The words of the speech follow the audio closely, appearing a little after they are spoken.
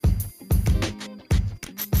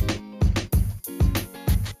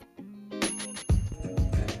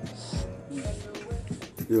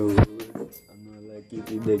Yo, I know like if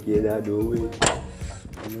you make it, I do it.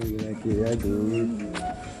 I know you like it, I do it.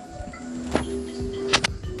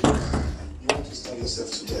 You want to starve yourself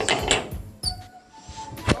to death?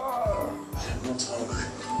 I am not hungry.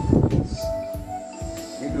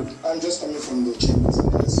 You do. I'm just coming from the chambers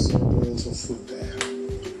and there's abundance of food there.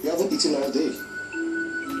 You haven't eaten all day.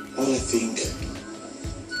 All I think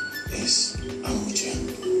is I'm with you.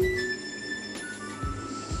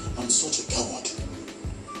 I'm such a coward.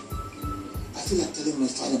 I feel like telling my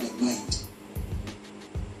father my mind.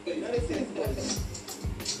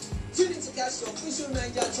 Tune in to catch your official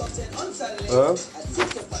Niger Top 10 on Saturday Huh? at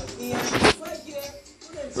 6:05 p.m. right here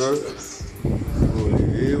on M6. Holy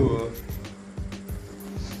hell.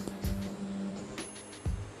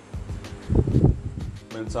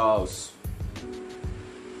 Mental house.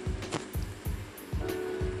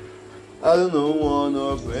 I don't want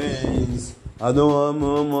no brains. I don't want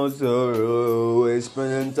no more sorrow.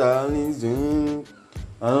 Spending time in Zoom.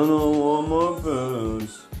 I don't want more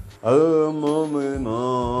burns. I don't want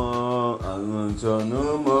more. I don't want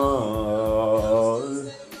no more.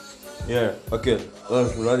 Yeah, okay.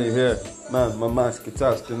 Let's run it here. Man, my mask,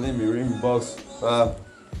 guitar, still need me ring box.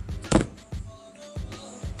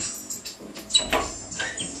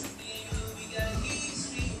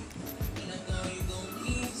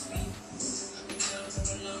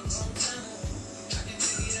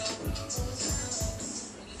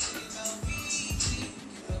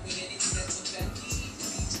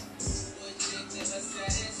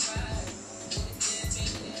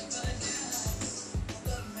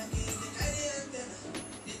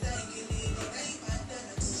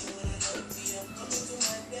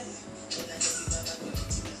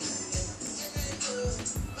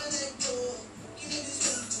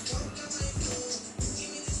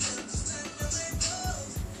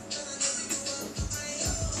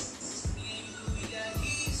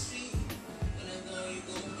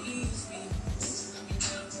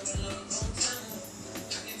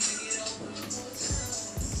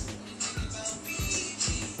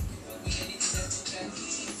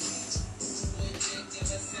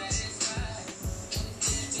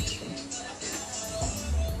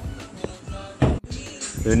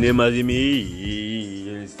 The name of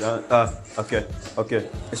me. Okay.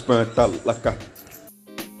 Experimental laka.